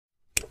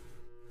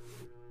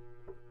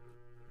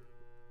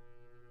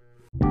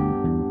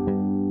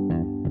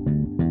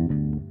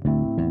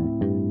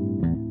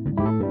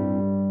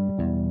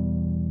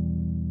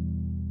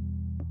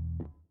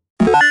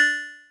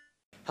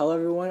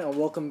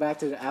welcome back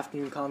to the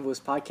Afternoon Convos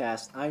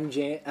podcast.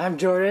 I'm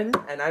Jordan.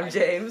 And I'm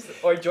James,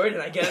 or Jordan,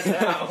 I guess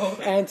now.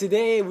 And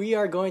today we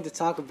are going to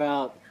talk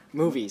about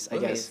movies, I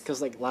guess.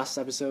 Because like last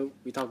episode,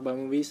 we talked about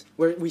movies.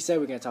 We said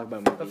we're going to talk about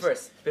movies. But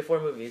first, before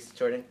movies,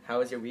 Jordan, how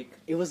was your week?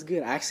 It was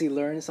good. I actually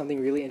learned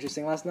something really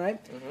interesting last night.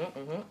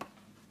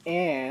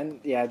 And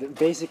yeah,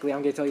 basically,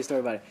 I'm going to tell you a story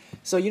about it.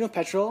 So you know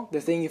petrol,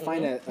 the thing you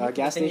find at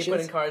gas stations? You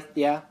put in cars.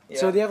 Yeah.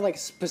 So they have like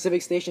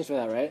specific stations for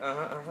that, right?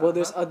 Well,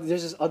 there's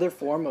this other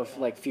form of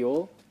like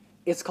fuel.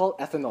 It's called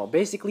ethanol.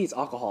 Basically, it's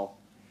alcohol.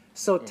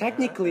 So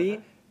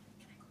technically,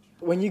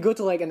 when you go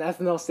to like an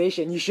ethanol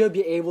station, you should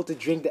be able to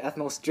drink the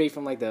ethanol straight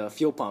from like the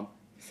fuel pump.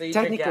 So you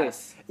drink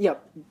gas? Yeah.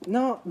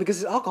 No,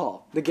 because it's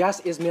alcohol. The gas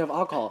is made of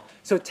alcohol.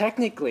 So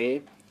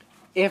technically,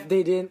 if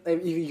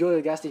you go to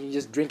the gas station, you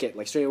just drink it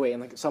like straight away in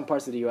like some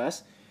parts of the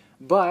U.S.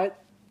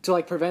 But to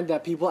like prevent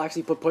that, people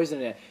actually put poison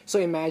in it. So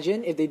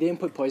imagine if they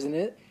didn't put poison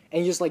in it,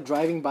 and you're just like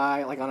driving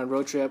by like on a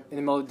road trip in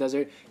the middle of the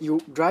desert,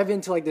 you drive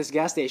into like this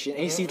gas station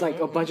and you see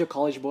like a bunch of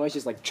college boys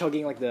just like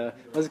chugging like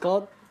what's it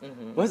called?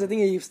 What's the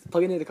thing that you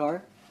plug into the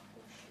car?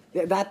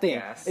 Yeah, that thing.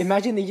 Yes.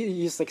 Imagine that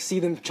you just like see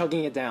them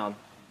chugging it down.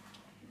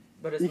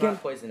 But it's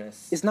not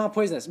poisonous. It's not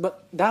poisonous,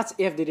 but that's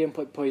if they didn't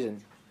put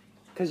poison.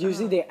 Because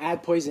usually they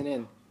add poison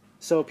in,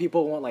 so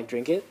people won't like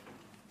drink it.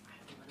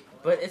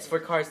 But it's for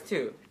cars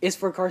too. It's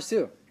for cars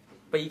too.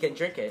 But you can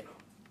drink it.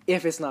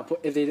 If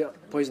they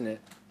don't poison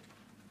it.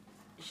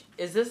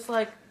 Is this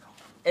like,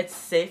 it's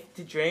safe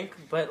to drink,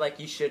 but like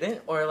you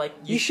shouldn't? Or like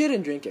you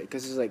shouldn't drink it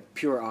because it's like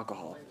pure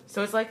alcohol.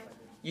 So it's like,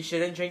 you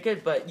shouldn't drink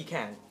it, but you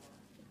can.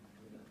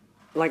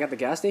 Like at the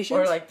gas station?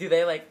 Or like, do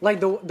they like...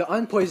 Like the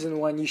unpoisoned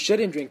one, you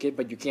shouldn't drink it,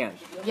 but you can.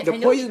 Yeah, the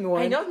poisoned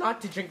one... I know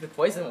not to drink the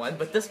poisoned one,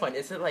 but this one,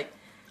 is it like,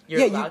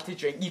 you're allowed to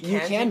drink? You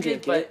can drink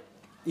it, but...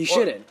 You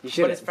shouldn't. You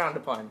shouldn't. But it's frowned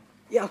upon.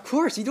 Yeah, of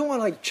course. You don't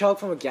want to like chug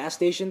from a gas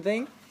station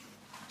thing.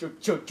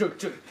 Chug.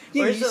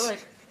 Yeah, or is it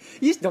like...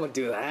 You just don't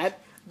do that.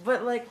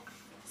 But like...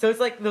 So it's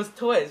like those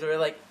toys where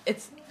like,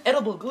 it's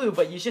edible glue,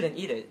 but you shouldn't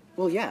eat it.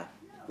 Well, yeah.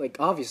 Like,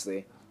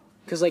 obviously.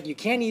 Because like, you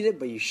can eat it,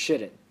 but you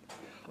shouldn't.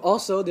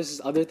 Also, there's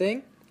this other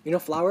thing. You know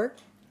flour?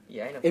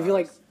 Yeah, I know. If you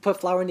like put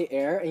flour in the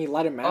air and you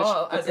light a match...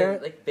 Oh, as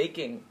in like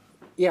baking.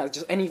 Yeah,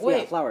 just any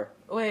flour.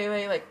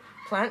 Wait, like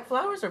plant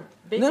flowers or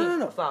baking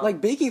No. flowers?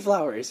 Like baking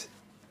flowers.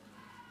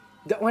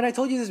 When I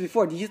told you this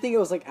before, did you think it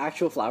was like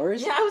actual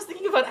flowers? Yeah, I was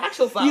thinking about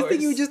actual flowers. You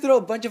think you would just throw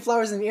a bunch of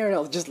flowers in the air and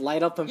it'll just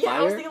light up on fire? Yeah,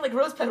 I was thinking like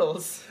rose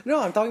petals. No,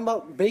 I'm talking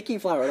about baking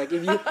flour. Like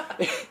if you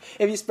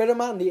if you spread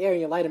them out in the air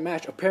and you light a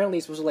match, apparently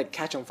it's supposed to like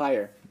catch on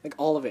fire. Like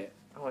all of it.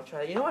 I want to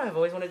try. You know what I've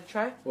always wanted to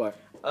try? What?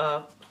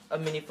 A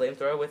mini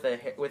flamethrower with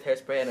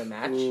hairspray and a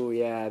match. Ooh,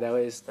 yeah, that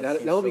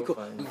would be cool.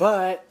 Fun.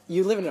 But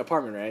you live in an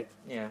apartment, right?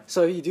 Yeah.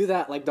 So if you do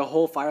that, like the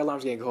whole fire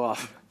alarm's gonna go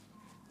off.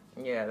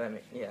 Yeah,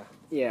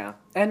 Yeah,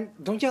 and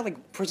don't you have like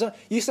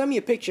you sent me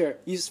a picture.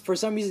 For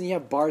some reason you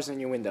have bars on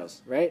your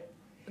windows, right?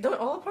 Don't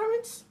all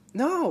apartments?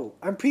 No,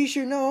 I'm pretty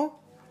sure no.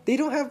 They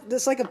don't have.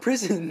 That's like a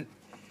prison.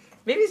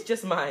 Maybe it's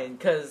just mine,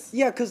 cause.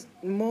 Yeah, cause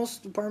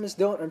most apartments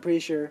don't. I'm pretty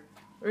sure.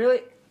 Really?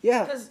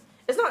 Yeah. Cause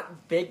it's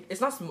not big. It's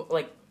not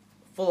like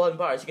full-on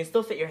bars. You can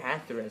still fit your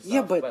hand through it. And stuff,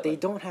 yeah, but they like,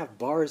 don't have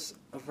bars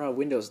around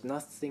windows.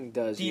 Nothing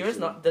does.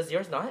 Does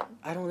yours not?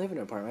 I don't live in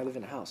an apartment. I live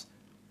in a house.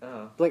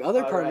 Oh. Like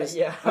other apartments, right,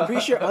 yeah. I'm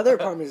pretty sure other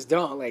apartments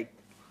don't. Like,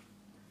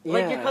 yeah.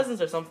 Like your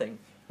cousins or something.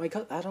 I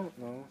don't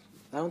know.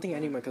 I don't think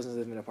any of my cousins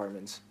live in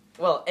apartments.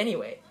 Well,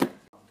 anyway,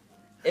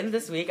 in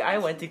this week I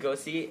went to go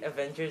see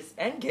Avengers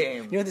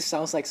Endgame. You know, this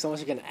sounds like so much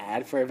like an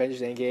ad for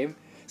Avengers Endgame.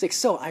 It's like,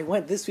 so I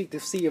went this week to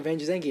see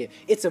Avengers Endgame.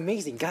 It's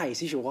amazing,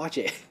 guys. You should watch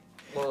it.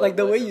 Well, like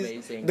the way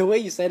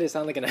you said it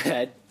sounded like an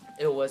ad.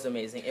 It was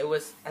amazing. It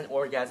was an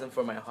orgasm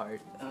for my heart.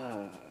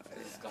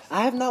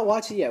 I have not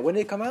watched it yet. When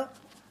did it come out?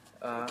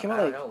 Came out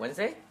I don't know,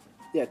 Wednesday?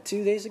 Yeah,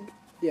 2 days ago.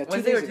 Yeah, 2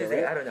 Wednesday days or ago,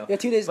 Tuesday, right? I don't know. Yeah,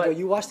 2 days ago.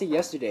 You watched it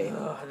yesterday.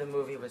 The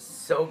movie was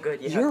so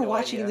good. You're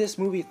watching this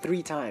movie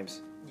 3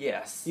 times.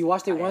 Yes. You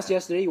watched it once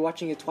yesterday. You're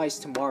watching it twice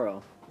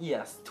tomorrow.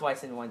 Yes,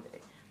 twice in one day.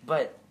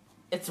 But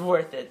it's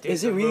worth it, dude.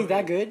 Is it really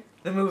that good?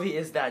 The movie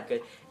is that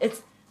good.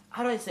 It's,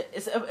 how do I say,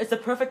 it's a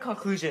perfect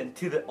conclusion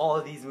to all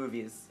of these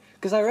movies.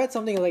 Because I read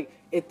something like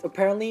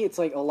apparently it's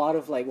like a lot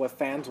of like what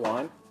fans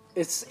want.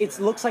 It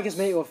looks like it's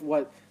made of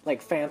what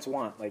like fans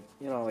want, like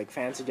you know, like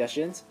fan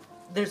suggestions.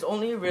 There's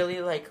only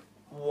really like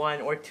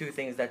 1 or 2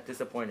 things that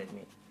disappointed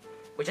me,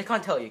 which I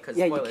can't tell you because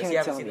spoilers. You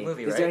haven't seen the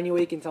movie, right? Is there any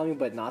way you can tell me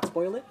but not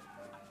spoil it?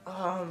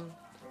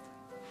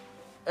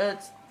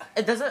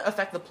 It doesn't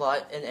affect the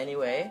plot in any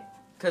way,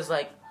 because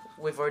like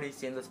we've already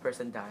seen this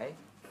person die.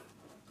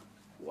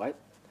 What?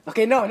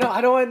 Okay, no,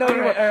 I don't want to know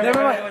anymore.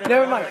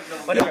 Never mind.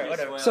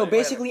 Whatever. So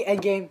basically,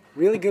 Endgame,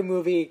 really good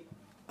movie.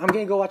 I'm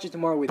gonna go watch it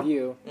tomorrow with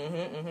you.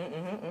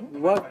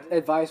 What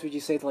advice would you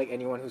say to like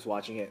anyone who's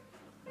watching it?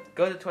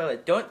 Go to the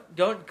toilet.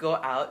 Don't go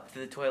out to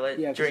the toilet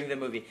during the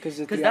movie, because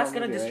that's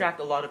gonna distract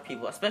a lot of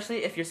people,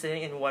 especially if you're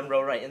sitting in one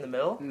row right in the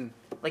middle.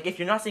 Like if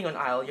you're not sitting on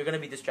aisle, you're gonna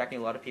be distracting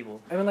a lot of people.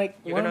 I mean, like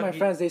one of my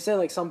friends, they said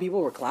like some people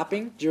were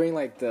clapping during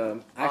like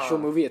the actual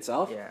movie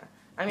itself. Yeah.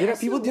 I mean,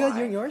 People do that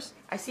during yours?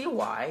 I see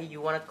why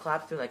you want to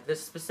clap through like there's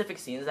specific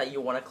scenes that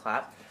you want to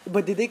clap.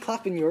 But did they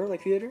clap in your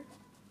like theater?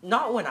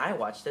 Not when I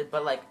watched it,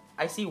 but like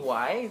I see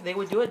why they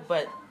would do it.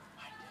 But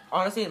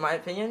honestly, in my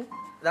opinion,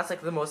 that's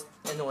like the most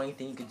annoying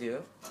thing you could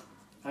do.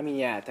 I mean,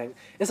 yeah,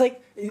 it's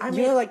like you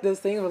know, like those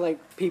things where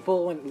like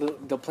people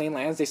when the plane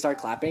lands, they start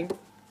clapping.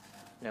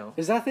 No.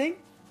 Is that a thing?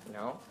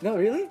 No. No,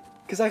 really?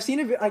 Because I've seen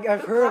it. Like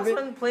I've heard of it.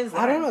 When planes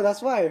land. I don't know.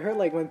 That's why I heard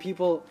like when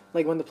people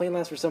like when the plane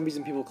lands for some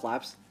reason people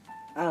claps.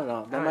 I don't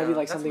know. That might be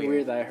like something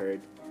weird that I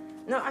heard.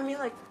 No, I mean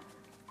like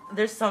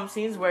there's some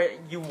scenes where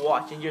you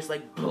watch and you're just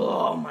like,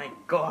 oh my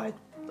god,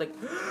 like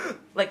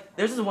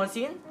there's this one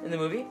scene in the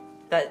movie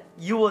that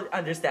you will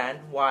understand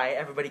why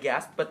everybody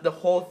gasped, but the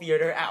whole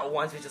theater at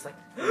once was just like,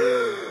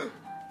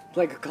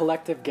 like a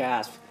collective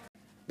gasp.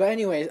 But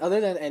anyways, other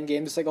than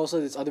Endgame, there's like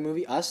also this other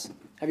movie, Us.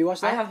 Have you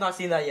watched that? I have not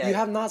seen that yet. You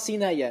have not seen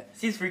that yet.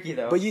 Seems freaky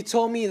though. But you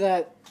told me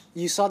that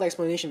you saw the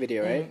explanation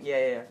video, right?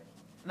 Yeah.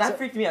 That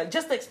freaked me out.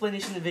 Just the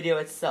explanation of the video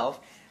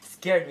itself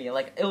scared me.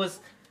 Like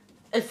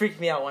it freaked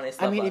me out when I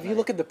slept. I mean, if you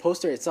look at the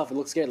poster itself, it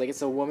looks scary. Like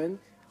it's a woman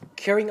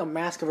carrying a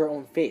mask of her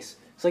own face.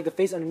 It's like the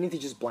face underneath is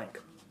just blank.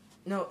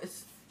 No,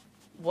 it's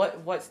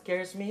what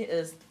scares me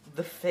is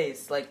the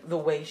face, like the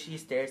way she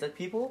stares at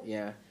people.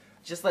 Yeah.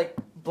 Just like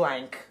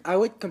blank. I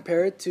would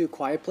compare it to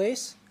Quiet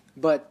Place,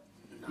 but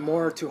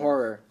more to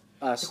horror.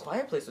 Us. The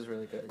Quiet Place was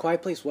really good.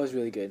 Quiet Place was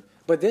really good,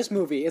 but this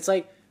movie, it's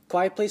like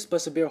Quiet Place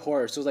plus a bit of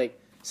horror. So it's like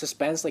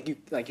suspense, like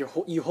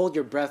you hold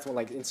your breath when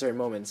like in certain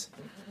moments.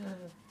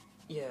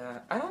 Yeah,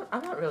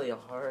 I'm not really a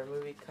horror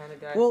movie kind of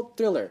guy. Well,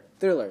 thrillers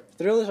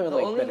are the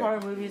like only better.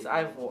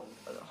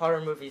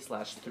 horror movies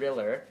slash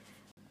thriller.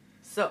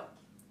 So,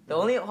 the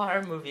only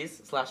horror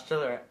movies slash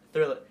thriller.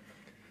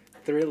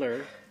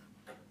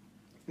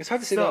 It's hard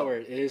to say that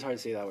word. It is hard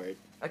to say that word.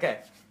 Okay,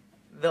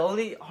 the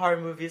only horror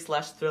movies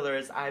slash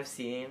thrillers I've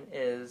seen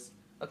is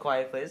A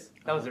Quiet Place.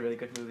 That was a really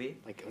good movie.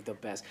 Like the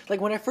best. Like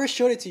when I first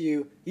showed it to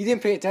you, you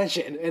didn't pay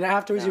attention, and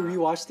afterwards you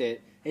rewatched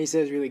it and you said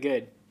it was really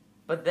good.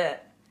 But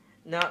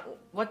now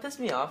what pissed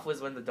me off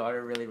was when the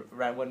daughter really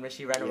ran when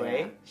she ran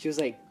away. She was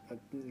like a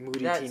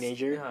moody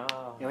teenager.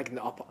 Oh. And like in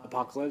the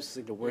apocalypse, it's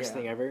like the worst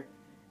thing ever.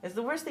 It's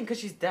the worst thing because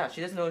she's deaf.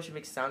 She doesn't know if she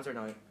makes sounds or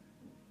not.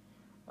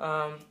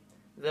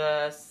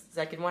 The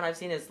second one I've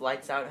seen is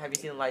Lights Out. Have you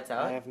seen Lights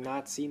Out? I have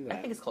not seen that.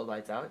 I think it's called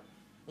Lights Out.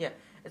 Yeah,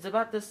 it's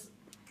about this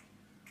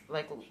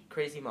like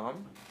crazy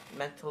mom,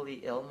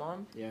 mentally ill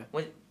mom. Yeah.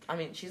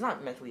 She's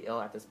not mentally ill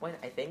at this point,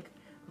 I think.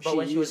 But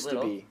when she was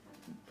little.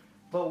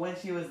 But when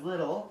she was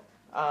little,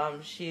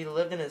 she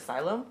lived in an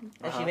asylum,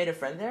 and she made a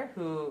friend there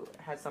who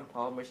had some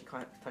problem where she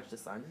can't touch the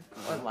sun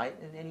or light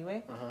in any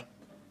way.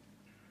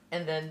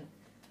 And then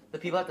the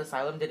people at the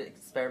asylum did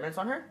experiments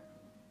on her,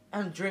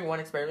 and during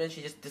one experiment,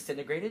 she just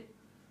disintegrated.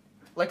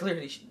 Like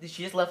literally,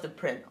 she just left a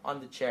print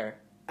on the chair.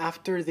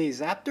 After they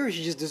zapped her,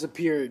 she just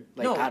disappeared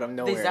out of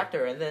nowhere. They zapped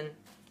her, and then,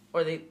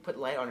 or they put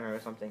light on her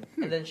or something,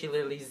 and then she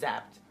literally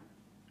zapped,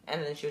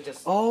 and then she was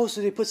just. Oh,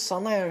 so they put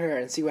sunlight on her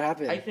and see what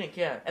happened. I think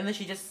and then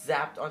she just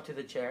zapped onto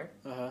the chair.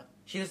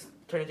 She just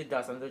turned into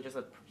dust, and there's just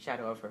a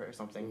shadow of her or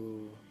something.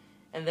 Ooh.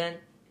 And then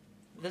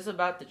this is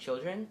about the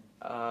children.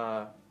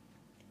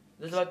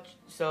 This is about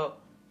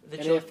the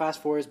children. Then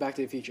fast forwards Back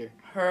to the Future.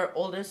 Her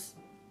oldest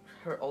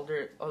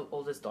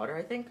daughter,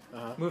 I think,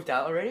 moved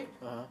out already.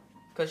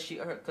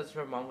 Because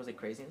her mom was like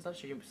crazy and stuff.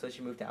 So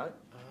she moved out.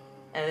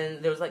 And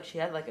then there was like she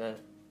had like a,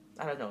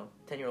 I don't know,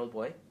 10-year-old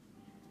boy,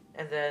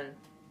 and then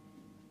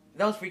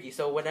that was freaky.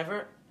 So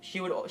whenever she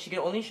could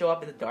only show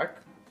up in the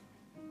dark.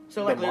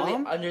 So like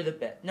literally under the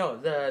bed. No,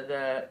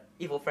 the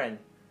evil friend.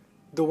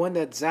 The one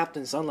that zapped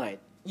in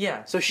sunlight.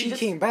 Yeah. So she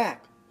came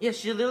back. Yeah,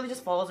 she literally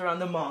just follows around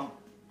the mom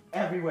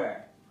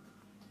everywhere.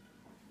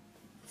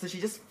 So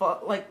she just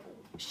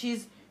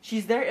she's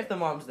there if the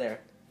mom's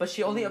there, but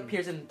she only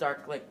appears in the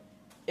dark. Like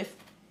if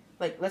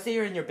let's say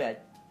you're in your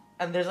bed,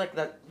 and there's like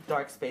that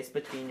dark space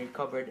between your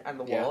cupboard and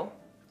the wall.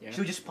 Yeah.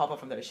 She would just pop up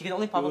from there. She can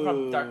only pop up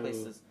from dark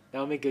places. That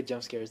would make good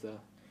jump scares though.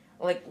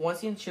 Like one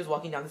scene, she was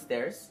walking down the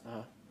stairs.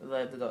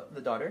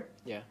 The daughter.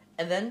 Yeah.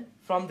 And then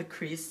from the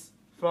crease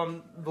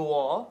from the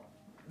wall,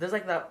 there's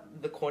like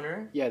the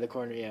corner. Yeah, the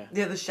corner. Yeah.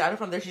 Yeah, the shadow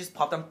from there. She just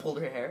popped and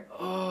pulled her hair.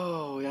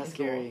 Oh, that's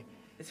scary.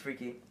 It's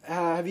freaky.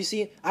 Have you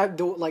seen?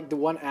 The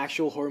one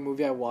actual horror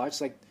movie I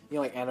watched, like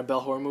like Annabelle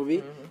horror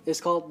movie.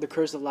 It's called The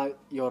Curse of La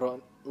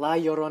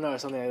Llorona or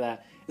something like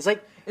that. It's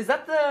like. Is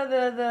that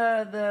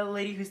the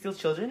lady who steals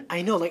children?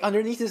 I know. Like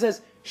underneath it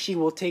says, "She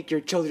will take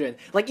your children."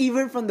 Like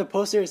even from the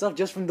poster itself,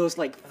 just from those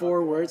like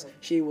 4 words,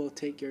 "She will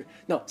take your."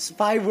 No,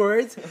 5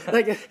 words.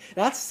 Like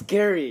that's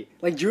scary.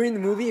 Like during the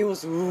movie, it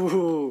was.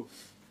 Ooh.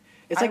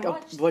 It's like a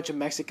bunch of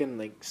Mexican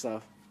like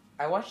stuff.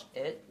 I watched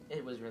it.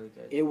 It was really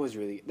good. It was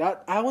really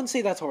that. I wouldn't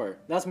say that's horror.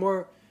 That's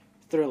more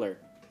thriller.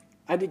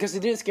 Because it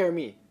didn't scare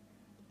me.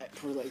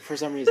 For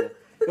some reason,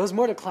 it was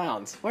more the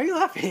clowns. Why are you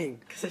laughing?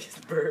 Because I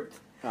just burped.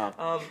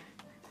 Oh.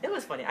 It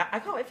was funny. I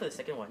can't wait for the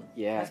second one.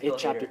 Yeah, It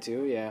Chapter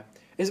 2. Yeah,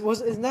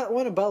 isn't that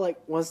one about like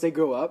once they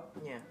grow up?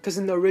 Yeah. Because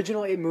in the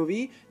original It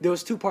movie, there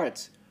was 2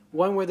 parts.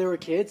 One where they were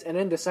kids, and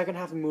then the second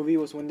half of the movie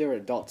was when they were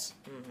adults.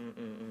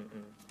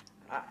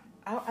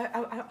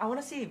 I want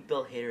to see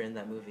Bill Hader in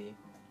that movie.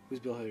 Who's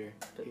Bill Hader?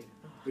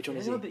 Which one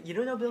is he? he? You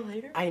don't know Bill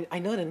Hader? I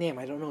know the name.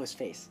 I don't know his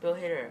face. Bill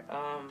Hader.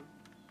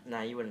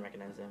 Nah, you wouldn't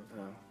recognize him.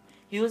 Oh.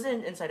 He was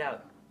in Inside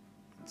Out.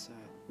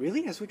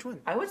 Really? That's which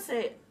one? I would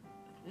say,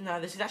 no,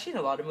 this is actually in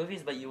a lot of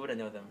movies, but you wouldn't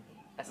know them.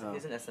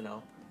 He's in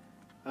SNL.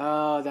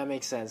 Oh, that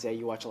makes sense. Yeah,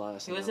 you watch a lot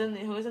of SNL.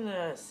 He was in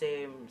the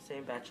same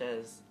batch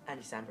as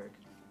Andy Samberg.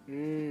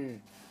 Mm.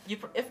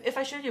 If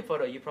I showed you a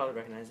photo, you probably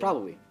recognize him.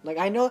 Probably. Like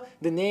I know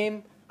the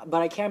name,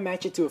 but I can't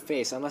match it to a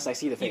face unless I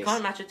see the face. You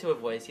can't match it to a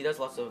voice. He does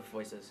lots of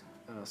voices.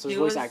 So he's a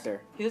voice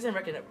actor. He was in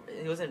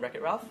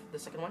Wreck-It Ralph, the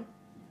second one.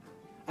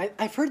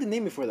 I've heard the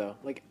name before though.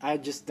 Like I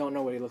just don't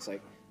know what he looks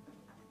like.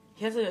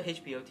 He has a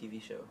HBO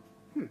TV show.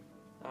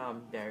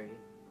 Barry.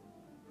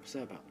 What's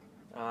that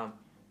about?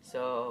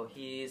 So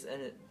he's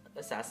an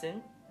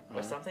assassin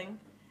or something,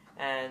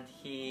 and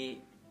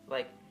he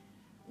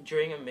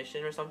during a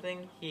mission or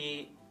something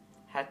he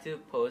had to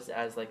pose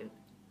as like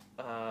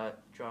a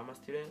drama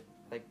student,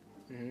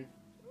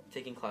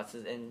 taking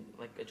classes in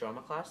like a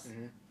drama class,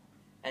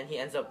 and he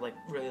ends up like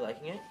really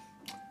liking it.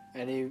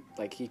 And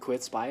he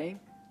quit spying.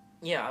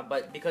 Yeah,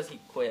 but because he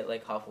quit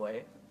like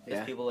halfway,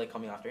 there's people like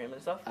coming after him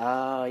and stuff.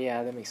 Oh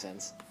yeah, that makes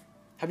sense.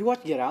 Have you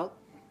watched Get Out?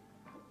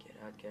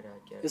 Get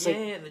Out. It's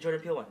yeah, the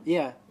Jordan Peele one.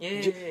 Yeah.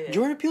 Yeah.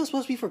 Jordan Peele's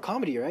supposed to be for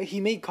comedy, right? He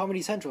made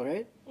Comedy Central,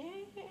 right? Yeah.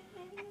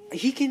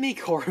 He can make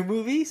horror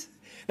movies.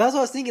 That's what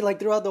I was thinking. Like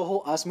throughout the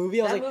whole Us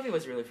movie, I was that movie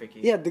was really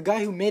freaky. Yeah, the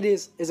guy who made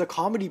it is a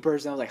comedy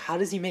person. I was like, how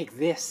does he make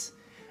this?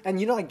 And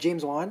you know, like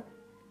James Wan,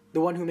 the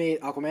one who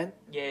made Aquaman.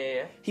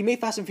 Yeah. He made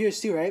Fast and Furious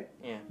too, right?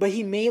 Yeah. But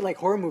he made like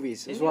horror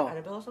movies as well.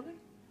 Annabelle or something?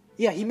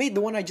 Yeah, he made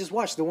the one I just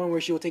watched, the one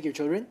where she will take your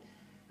children.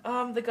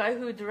 The guy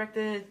who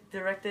directed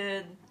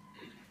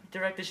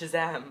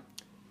Shazam.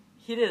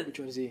 He did. Which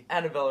one is he?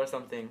 Annabelle or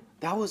something.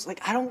 That was like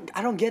I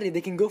don't get it.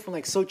 They can go from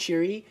like so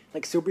cheery,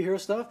 like superhero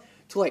stuff,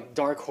 to like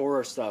dark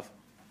horror stuff.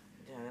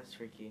 Yeah, that's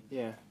freaky.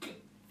 Yeah.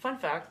 Fun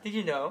fact: did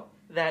you know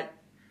that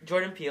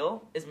Jordan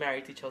Peele is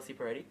married to Chelsea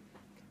Peretti?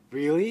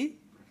 Really?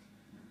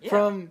 Yeah.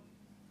 From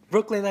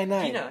Brooklyn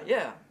Nine-Nine. Tina,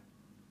 yeah.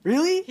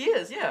 Really? He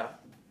is, yeah.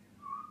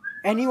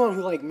 Anyone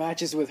who like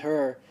matches with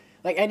her,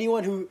 like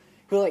anyone who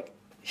like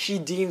she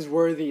deems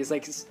worthy is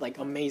like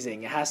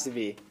amazing. It has to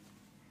be.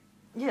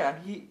 Yeah,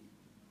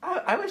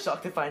 I was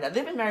shocked to find out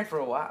they've been married for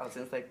a while,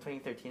 since like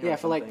 2013. Yeah,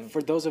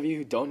 for those of you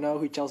who don't know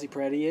who Chelsea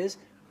Peretti is,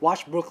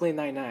 watch Brooklyn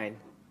Nine-Nine,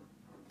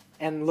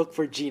 and look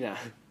for Gina.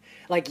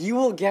 Like you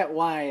will get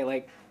why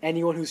like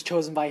anyone who's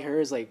chosen by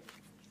her is like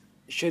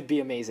should be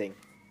amazing.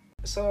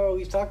 So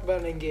we've talked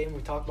about an Endgame,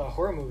 we've talked about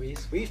horror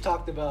movies, we've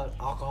talked about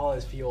alcohol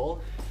as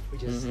fuel,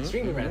 which is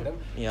extremely random.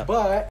 Yeah.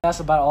 But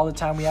that's about all the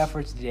time we have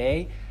for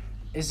today.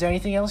 Is there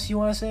anything else you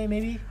want to say,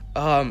 maybe?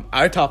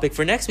 Our topic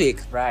for next week.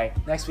 Right,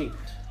 next week.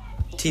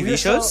 TV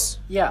shows?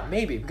 Yeah,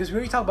 maybe. Because we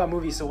already talked about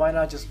movies, so why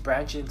not just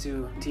branch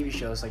into TV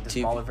shows, like the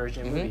smaller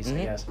version of movies, I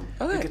guess.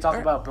 Okay, we could talk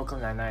about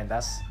Brooklyn Nine-Nine.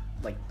 That's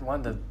like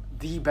one of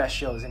the best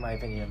shows, in my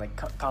opinion. Like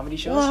comedy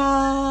shows.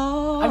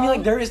 Whoa. I mean,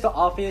 like there is The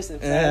Office and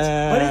Friends,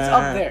 but it's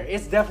up there.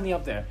 It's definitely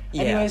up there.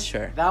 Yeah, anyways,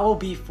 sure. That will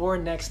be for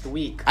next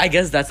week. I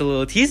guess that's a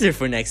little teaser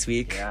for next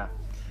week. Yeah.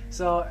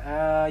 So,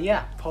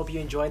 hope you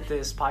enjoyed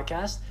this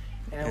podcast,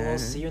 and we'll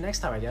see you next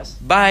time, I guess.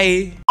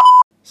 Bye.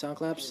 Sound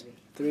claps.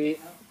 3,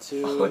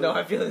 2. Oh no,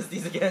 I feel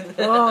this again.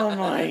 Oh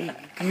my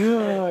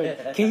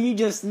god. Can you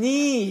just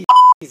sneeze?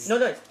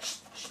 No.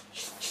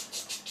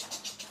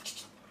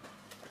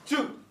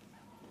 2.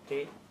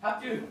 3.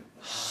 Have to.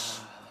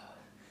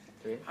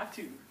 3. Have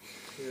to.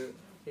 2,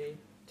 3,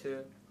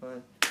 2,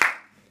 1.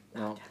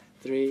 No.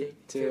 3,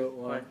 2,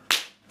 1.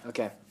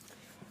 Okay.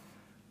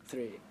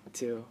 3,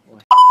 2,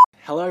 1.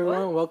 Hello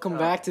everyone, welcome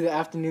back to the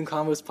Afternoon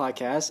Combos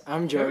podcast.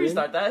 I'm Jordan. Can we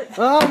start that?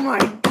 Oh my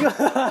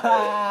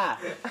god!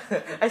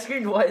 I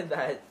screamed what in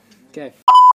that? Okay,